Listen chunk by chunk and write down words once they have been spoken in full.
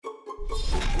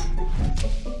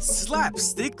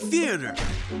Slapstick Theater,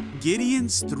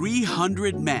 Gideon's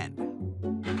 300 Men.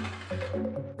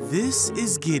 This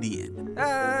is Gideon,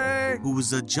 who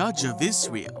was a judge of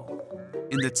Israel.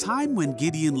 In the time when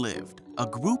Gideon lived, a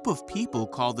group of people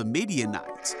called the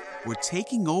Midianites were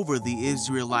taking over the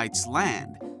Israelites'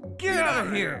 land. Get out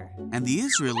of here! And the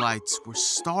Israelites were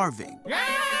starving.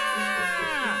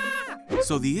 Yeah!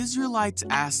 So the Israelites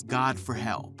asked God for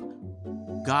help.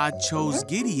 God chose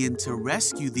Gideon to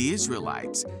rescue the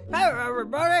Israelites. Hey,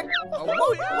 everybody!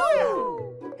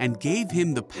 And gave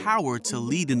him the power to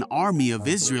lead an army of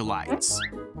Israelites.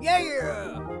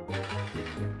 Yeah!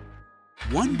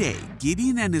 One day,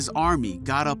 Gideon and his army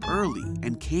got up early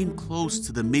and came close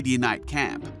to the Midianite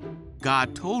camp.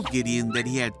 God told Gideon that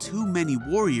he had too many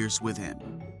warriors with him.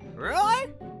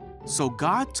 Really? So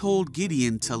God told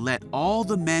Gideon to let all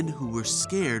the men who were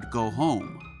scared go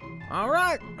home. All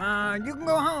right, you can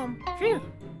go home. Phew.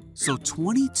 So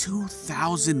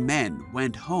 22,000 men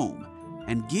went home,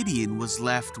 and Gideon was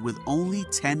left with only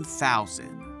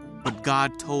 10,000. But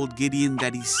God told Gideon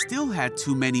that he still had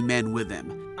too many men with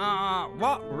him.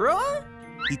 What, really?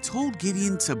 He told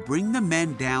Gideon to bring the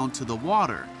men down to the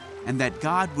water, and that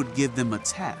God would give them a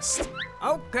test.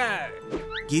 Okay.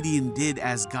 Gideon did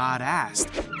as God asked,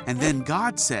 and then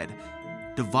God said,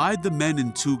 "Divide the men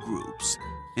in two groups.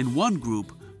 In one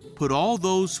group, put all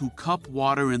those who cup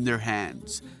water in their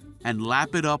hands and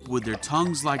lap it up with their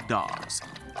tongues like dogs.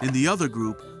 In the other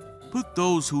group, put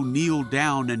those who kneel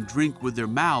down and drink with their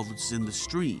mouths in the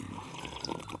stream."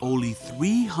 Only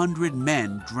 300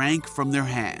 men drank from their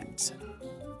hands.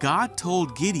 God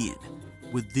told Gideon,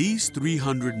 "With these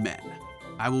 300 men,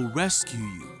 I will rescue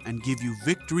you and give you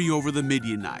victory over the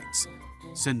Midianites.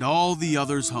 Send all the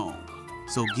others home."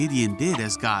 So Gideon did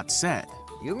as God said.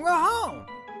 You can go home.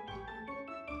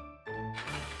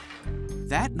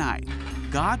 That night,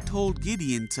 God told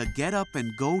Gideon to get up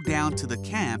and go down to the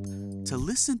camp to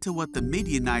listen to what the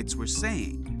Midianites were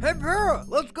saying. Hey, Pura,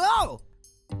 let's go.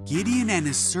 Gideon and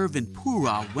his servant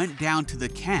Purah went down to the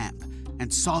camp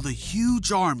and saw the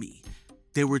huge army.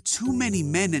 There were too many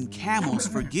men and camels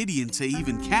for Gideon to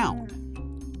even count.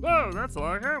 Whoa, that's a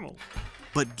lot of camels.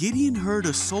 But Gideon heard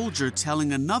a soldier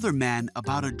telling another man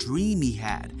about a dream he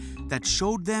had that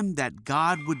showed them that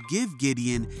God would give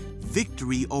Gideon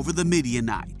victory over the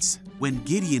Midianites. When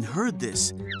Gideon heard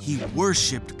this, he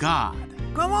worshipped God.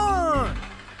 Come on!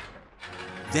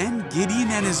 Then Gideon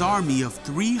and his army of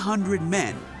 300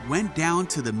 men went down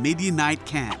to the Midianite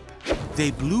camp.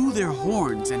 They blew their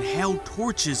horns and held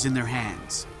torches in their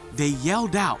hands. They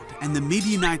yelled out, and the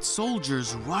Midianite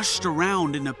soldiers rushed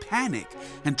around in a panic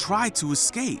and tried to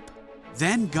escape.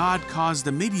 Then God caused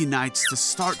the Midianites to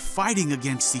start fighting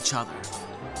against each other.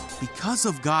 Because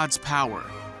of God's power,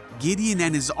 Gideon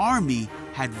and his army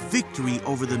had victory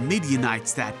over the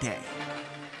Midianites that day.